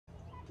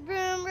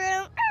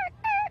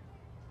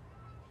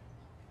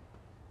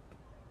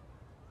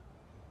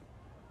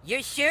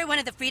You're sure one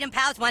of the Freedom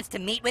Pals wants to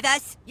meet with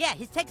us? Yeah,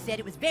 his text said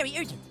it was very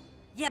urgent.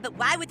 Yeah, but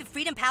why would the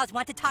Freedom Pals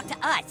want to talk to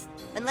us?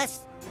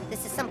 Unless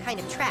this is some kind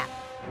of trap.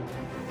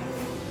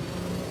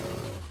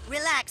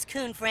 Relax,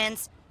 coon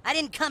friends. I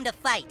didn't come to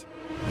fight.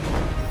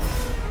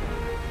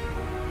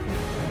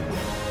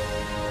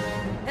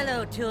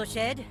 Hello,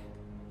 Toolshed.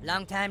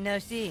 Long time no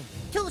see.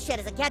 Toolshed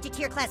is a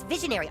Gadgeteer-class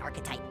visionary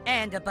archetype.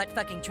 And a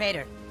butt-fucking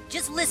traitor.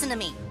 Just listen to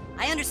me.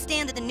 I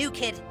understand that the new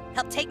kid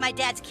helped take my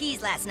dad's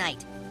keys last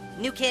night.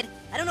 New kid,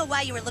 I don't know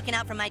why you were looking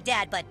out for my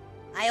dad, but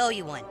I owe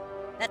you one.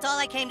 That's all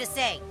I came to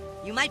say.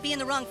 You might be in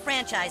the wrong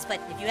franchise, but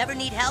if you ever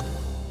need help,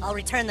 I'll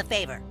return the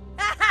favor.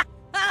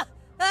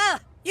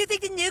 You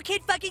think the new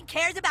kid fucking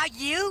cares about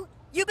you?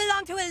 You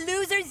belong to a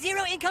loser,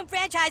 zero-income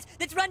franchise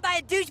that's run by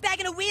a douchebag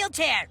in a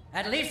wheelchair!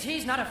 At least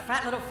he's not a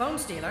fat little phone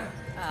stealer.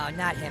 Oh,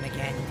 not him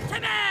again.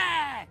 Timmy!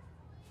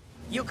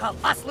 You call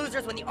us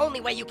losers when the only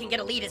way you can get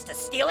a lead is to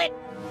steal it?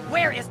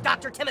 Where is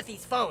Dr.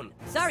 Timothy's phone?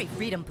 Sorry,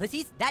 Freedom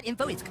Pussies. That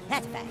info is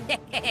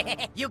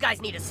classified. You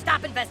guys need to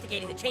stop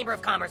investigating the Chamber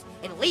of Commerce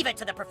and leave it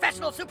to the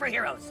professional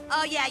superheroes.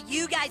 Oh yeah,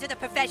 you guys are the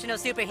professional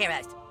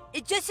superheroes.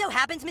 It just so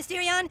happens,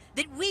 Mysterion,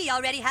 that we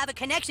already have a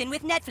connection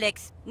with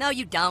Netflix. No,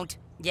 you don't.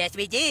 Yes,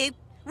 we do.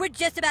 We're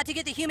just about to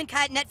get the Human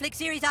Kite Netflix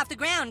series off the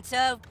ground,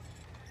 so...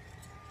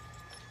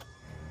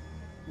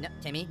 No,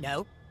 Timmy,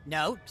 no.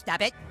 No,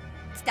 stop it.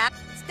 Stop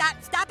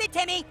it,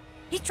 Timmy!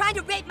 He's trying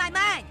to rape my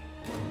mind!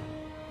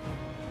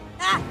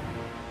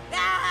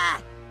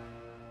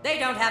 They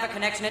don't have a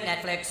connection at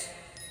Netflix.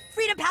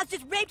 Freedom Pals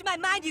just raped my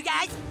mind, you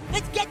guys!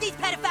 Let's get these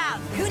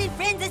pedophiles! Coon and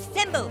friends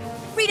assemble!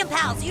 Freedom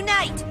Pals,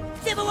 unite!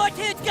 Civil War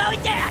II's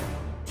going down!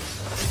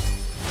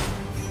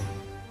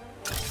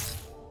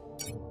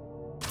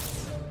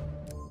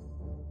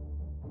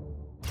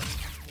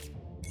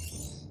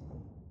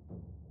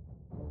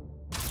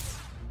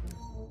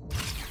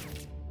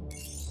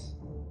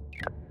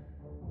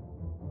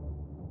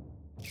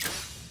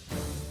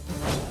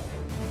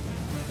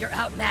 You're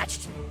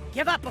outmatched.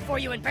 Give up before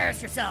you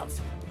embarrass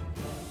yourselves.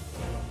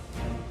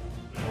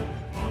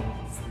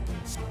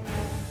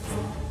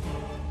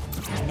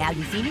 Now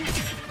you see me?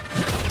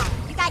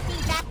 You guys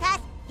see Fast Pass?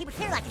 He was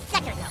here like a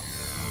second ago.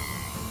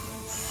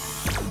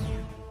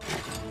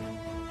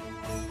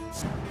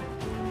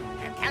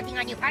 I'm counting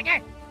on you,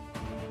 partner.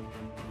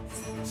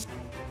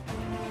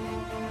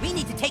 We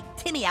need to take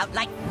Timmy out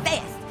like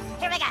fast.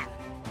 Here we go.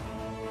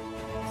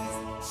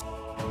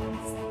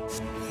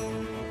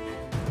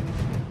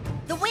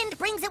 The wind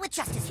brings it with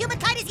justice. Human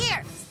Kite is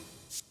here.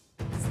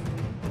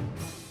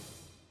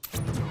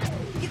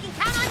 You can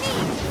count on me.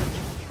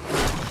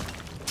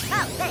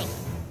 Oh, thanks.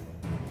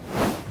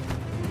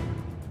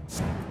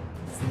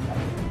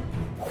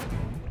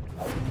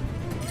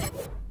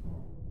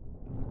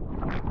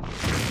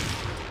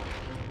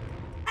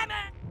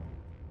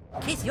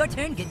 Kiss your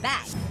turn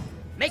goodbye.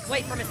 Make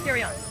way for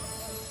Mysterion.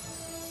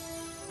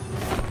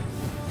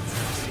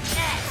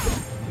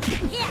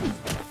 Yeah.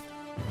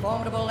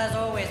 Formidable as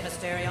always,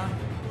 Mysterion.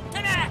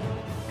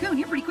 Coon,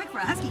 you're pretty quick for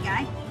a husky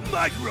guy.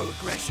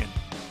 Microaggression.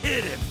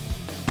 Hit him.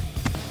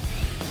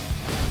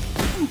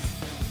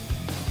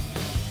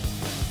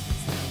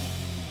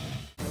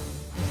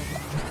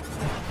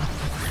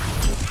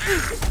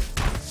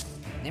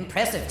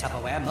 Impressive,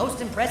 Tupperware.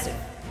 Most impressive.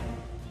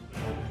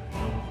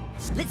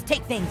 Let's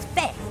take things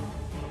fast.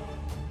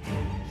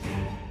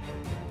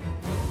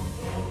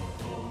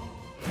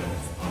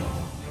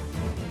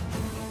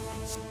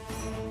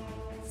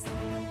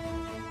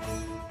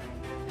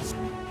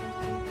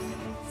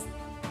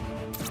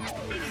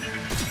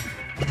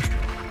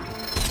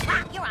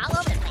 Wow, you're all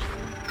over the place.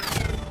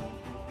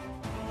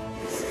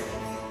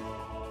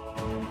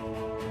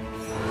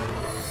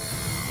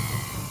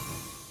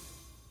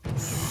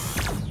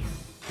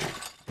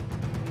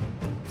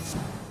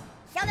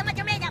 Show them what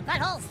you're made of,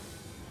 buttholes.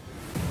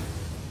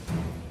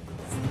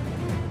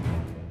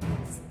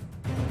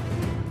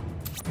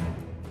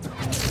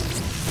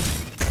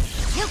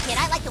 New kid,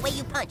 I like the way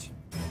you punch.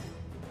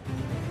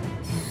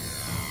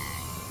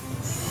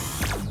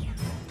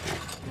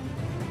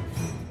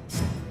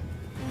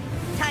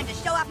 Time to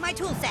show off my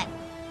tool set.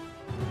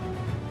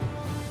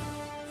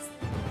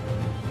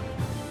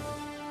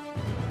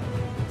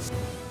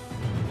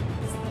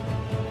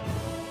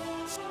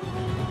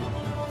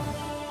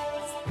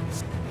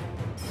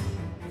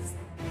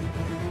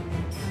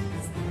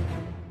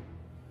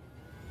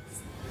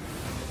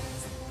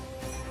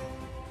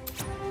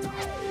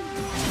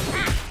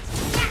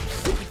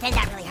 Pretend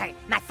that really hurt.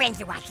 My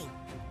friends are watching.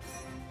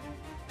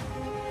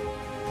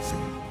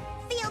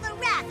 Feel the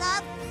wrath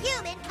of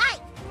Human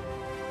Kite.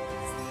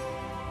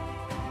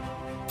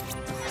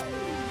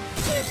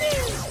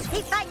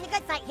 He's fighting the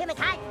good fight, Human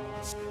Kite.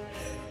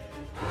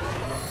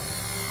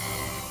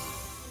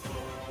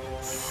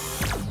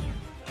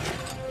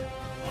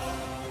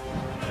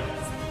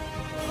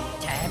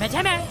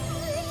 Timmy!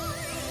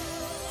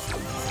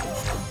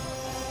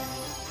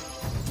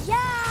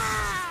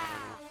 Yeah!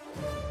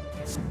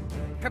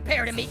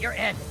 Prepare to meet your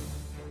end.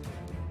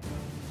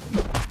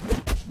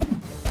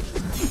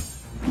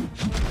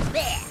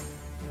 There.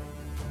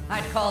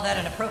 I'd call that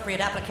an appropriate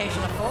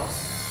application of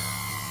force?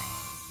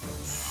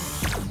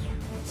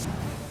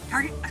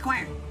 Target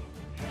acquired.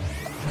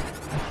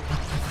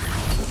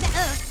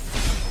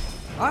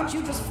 Aren't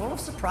you just full of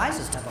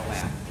surprises,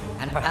 Tupperware?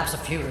 And perhaps a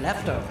few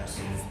leftovers?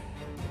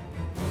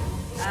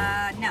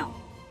 No.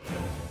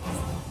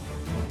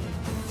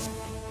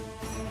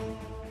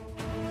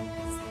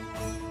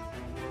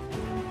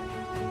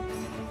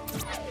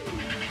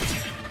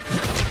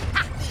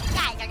 Ha! You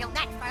guys are no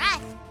match for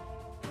us!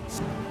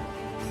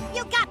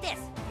 You got this!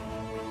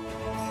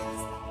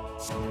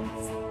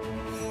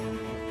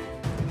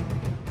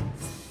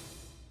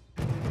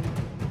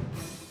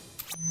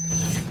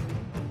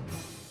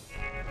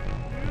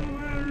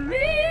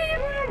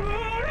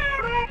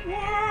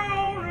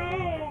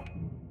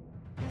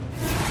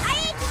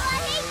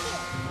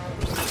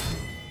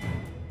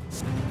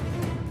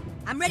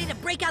 I'm ready to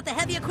break out the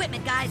heavy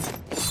equipment, guys.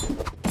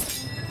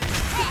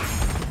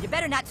 You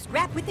better not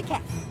scrap with the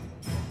cat.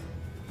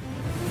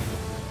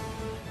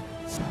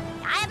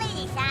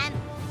 Diabetes, son.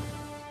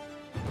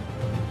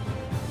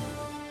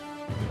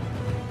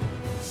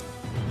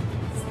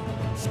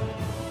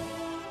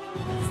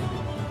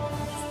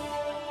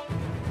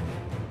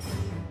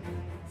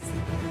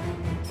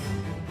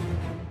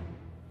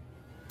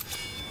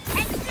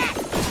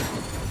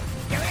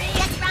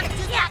 Next round of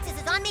 2 boxes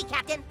is on me,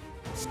 Captain.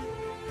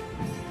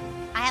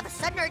 I have a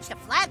sudden urge to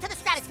fly up to the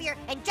stratosphere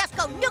and just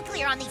go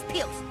nuclear on these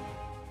pukes.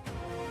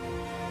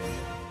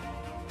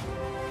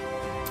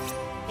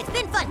 It's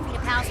been fun,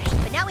 Freedom Pals,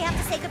 but now we have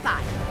to say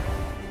goodbye.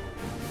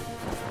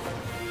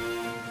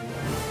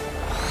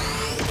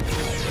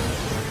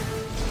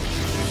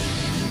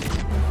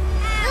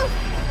 Ow!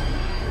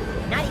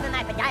 Not even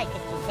my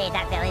podiatrist can say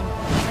that, villain.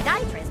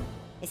 Podiatrist?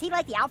 Is he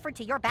like the Alfred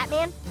to your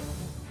Batman?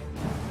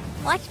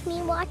 Watch me,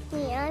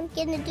 I'm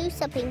gonna do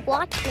something,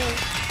 watch me.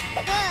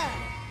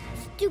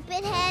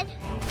 Stupid head.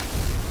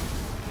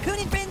 Coon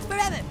and friends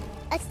forever.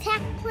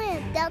 Attack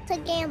plan, Delta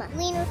Gamma,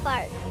 Wiener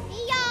Fart.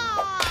 Yeah!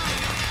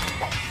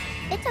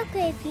 It's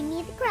okay if you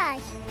need to cry.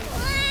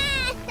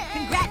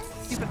 Congrats,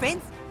 super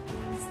friends.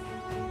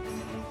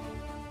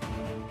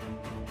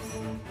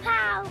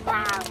 Pow,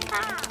 pow,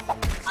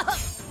 pow.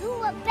 You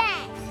were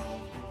bad.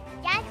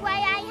 That's why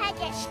I had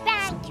to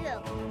spank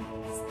you.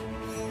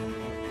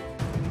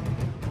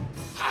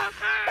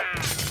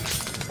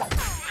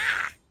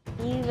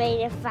 You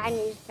made a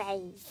funny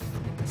face.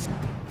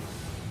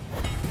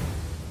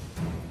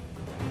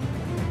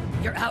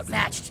 You're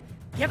outmatched.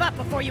 Give up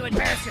before you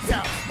embarrass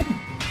yourself.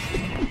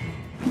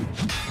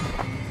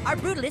 Our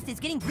brutalist is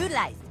getting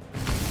brutalized.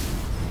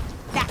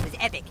 That was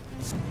epic.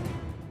 It's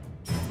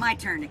my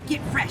turn to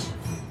get fresh.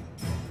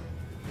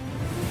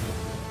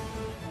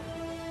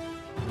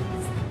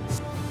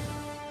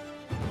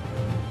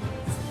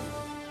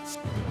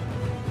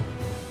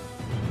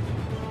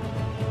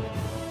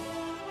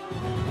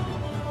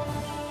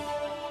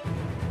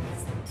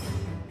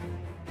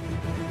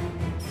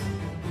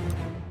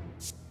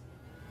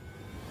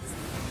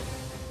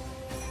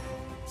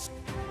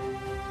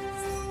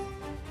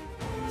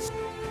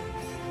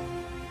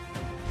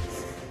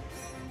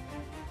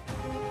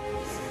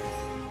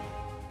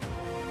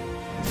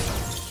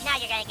 Now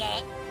you're gonna get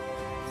it.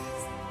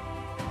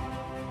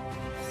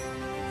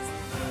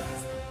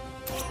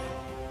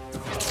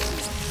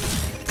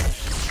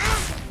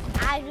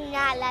 I do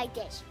not like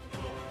this.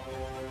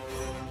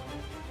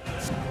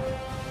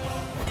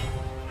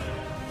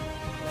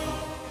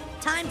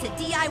 Time to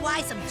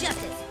DIY some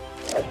justice.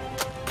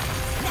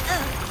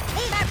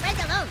 Leave our friends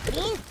alone,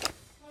 Dean.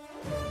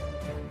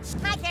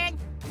 My turn.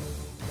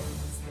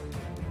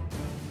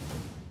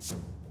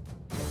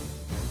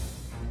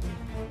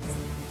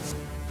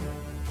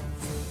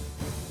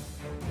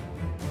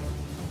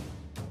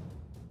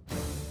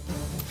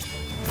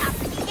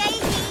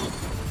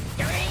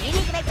 You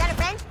need to make better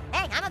friends?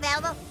 Hey, I'm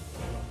available.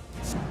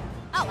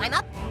 Oh, I'm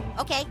up?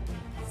 Okay.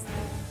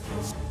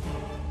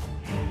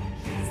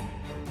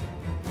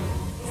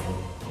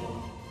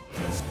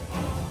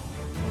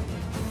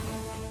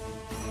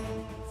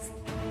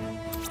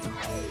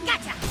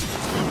 Gotcha!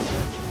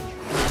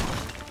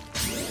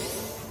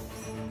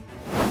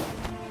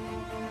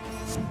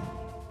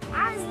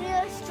 I'm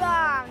real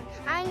strong.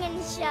 I'm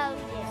gonna show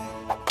you.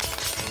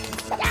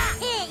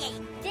 Hey!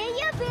 Did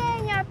you pee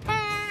in your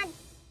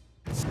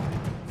pants?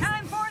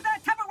 Time for the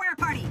Tupperware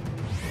party.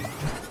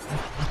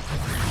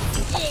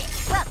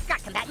 Well,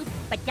 struck, combatant,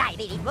 but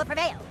diabetes will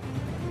prevail.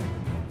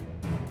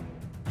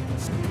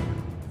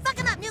 Fuck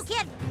him up, new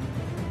kid!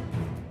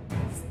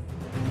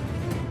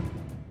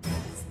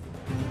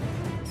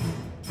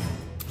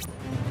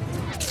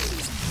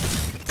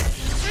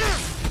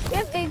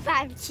 You're a big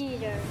five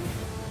cheater.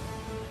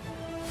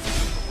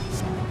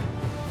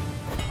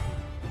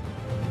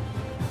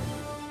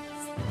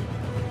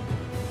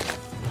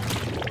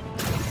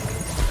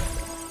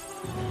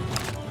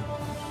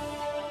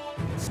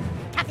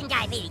 Captain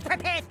Diabetes,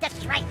 prepare to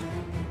strike!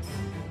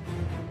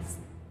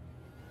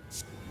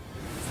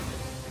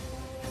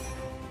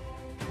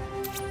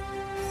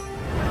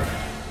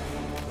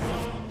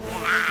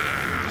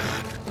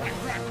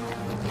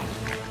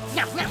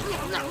 Nom, nom,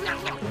 nom, nom, nom,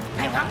 nom.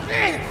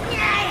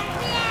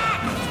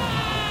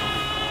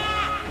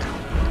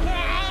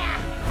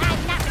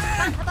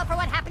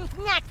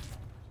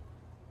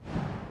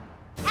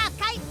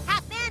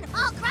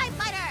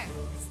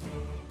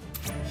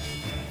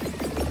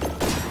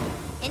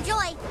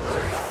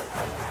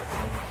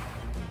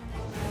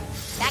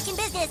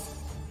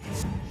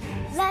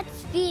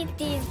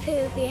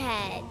 poopy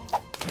head.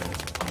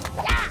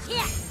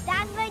 Yeah.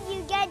 That's what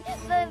you get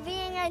for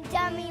being a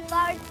dummy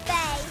fart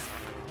face.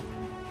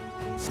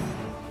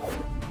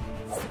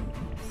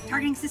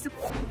 Targeting system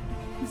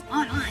is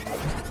online.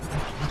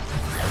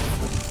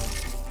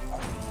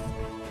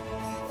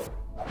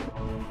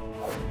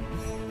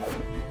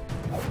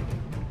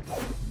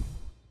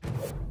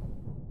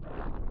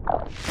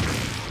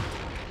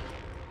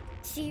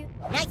 See,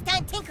 Nice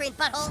time tinkering,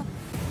 butthole.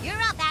 You're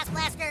up, ass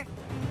blaster.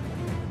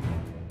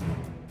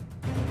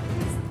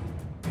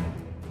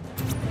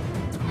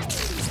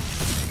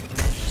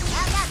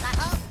 Well done,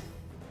 butthole.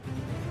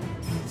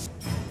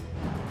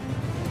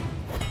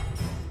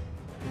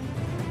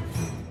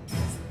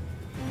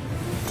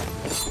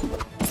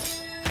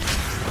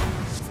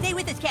 Stay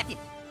with us, Captain.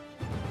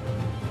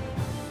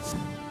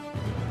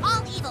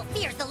 All evil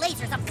fears the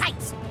lasers of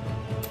kites.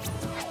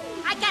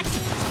 I got you.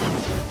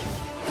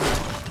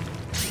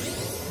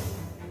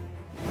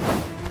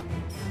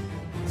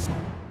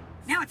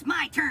 Now it's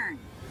my turn.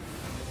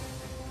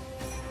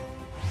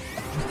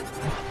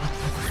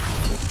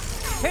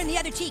 Turn the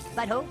other cheek,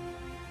 butthole.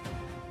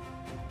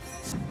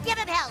 Give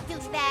him hell,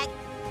 douchebag.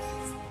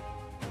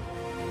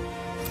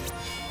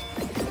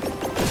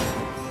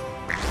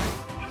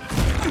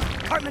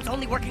 Cartman's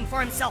only working for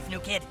himself, new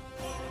kid.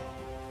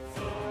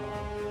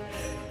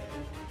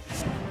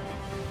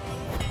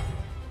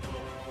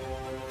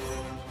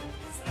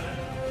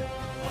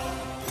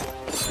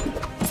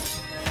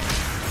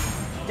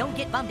 Don't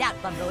get bummed out,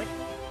 bumroid.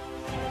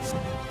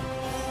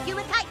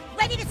 Human kite,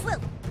 ready to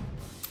swoop.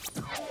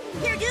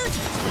 Here, dude.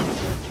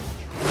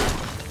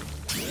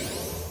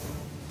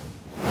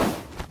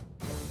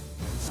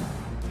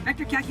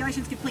 Vector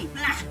calculations complete.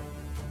 Blah.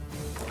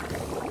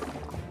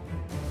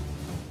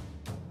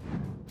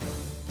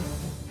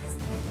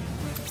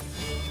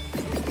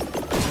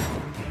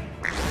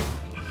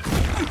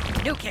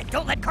 New kid,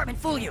 don't let Cartman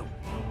fool you.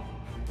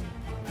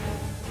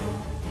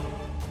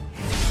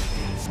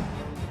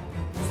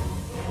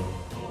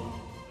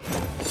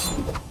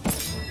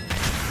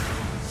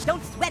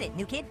 Don't sweat it,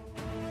 new kid.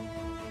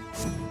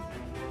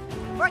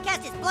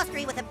 Forecast is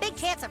blustery with a big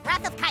chance of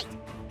wrath of kite.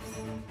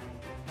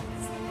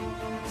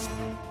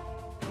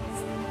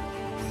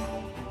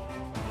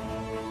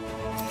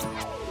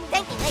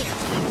 Thank you later.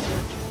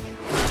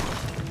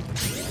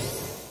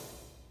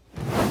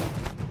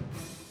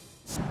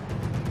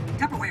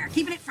 Tupperware,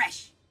 keeping it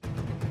fresh.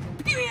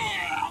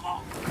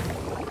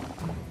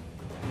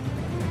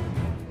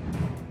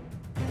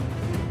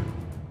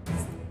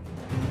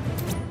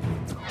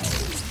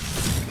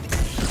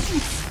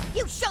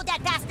 You showed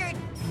that bastard.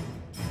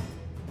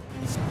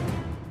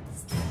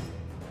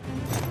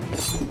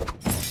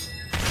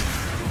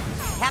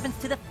 Happens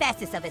to the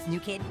fastest of us, new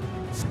kid.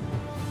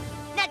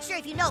 Not sure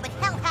if you know, but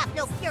hell hath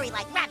no fury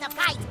like wrath of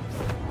kite.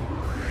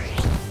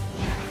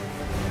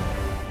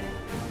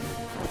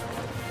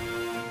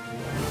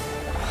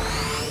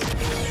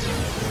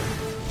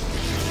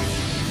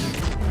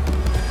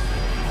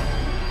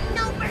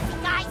 No mercy,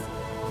 guys.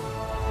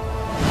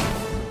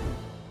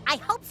 I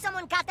hope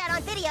someone got that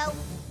on video.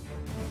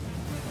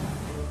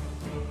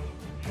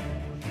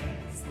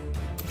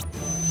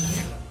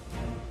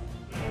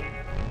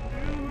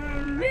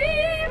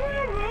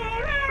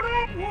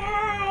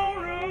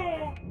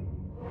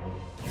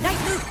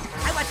 Nice move!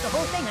 I watched the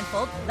whole thing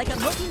unfold like a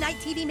multi-night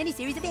TV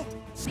miniseries event,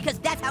 because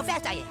that's how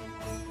fast I am.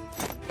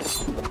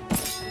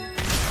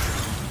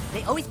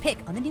 They always pick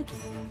on the new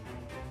kid.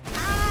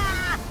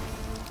 Ah!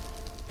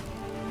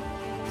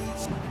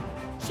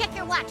 Check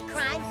your watch,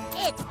 crime.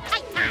 It's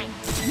kite time.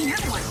 I mean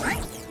everyone,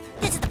 right?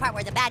 This is the part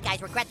where the bad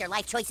guys regret their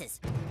life choices.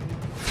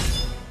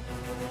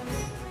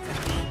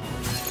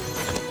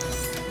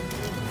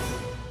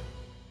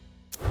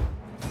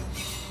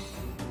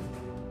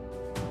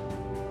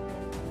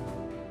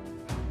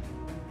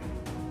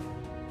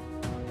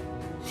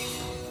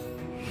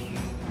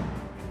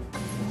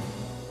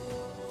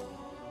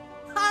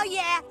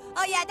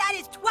 Oh yeah, that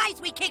is twice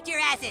we kicked your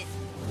asses!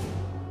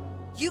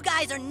 You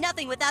guys are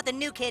nothing without the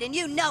new kid, and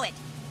you know it!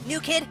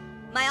 New kid,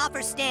 my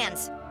offer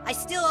stands. I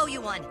still owe you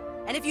one.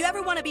 And if you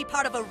ever want to be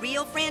part of a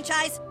real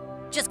franchise,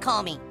 just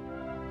call me.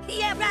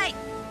 Yeah, right!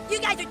 You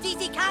guys are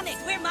DC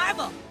Comics, we're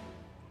Marvel!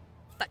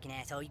 Fucking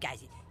asshole, you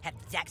guys have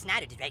Zack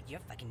Snyder direct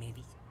your fucking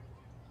movies.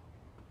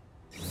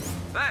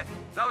 Hey,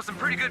 that was some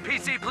pretty good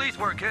PC police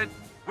work, kid.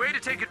 Way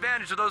to take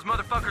advantage of those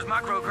motherfuckers'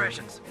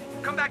 microaggressions.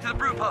 Come back to the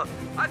brew pub.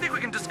 I think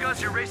we can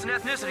discuss your race and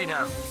ethnicity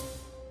now.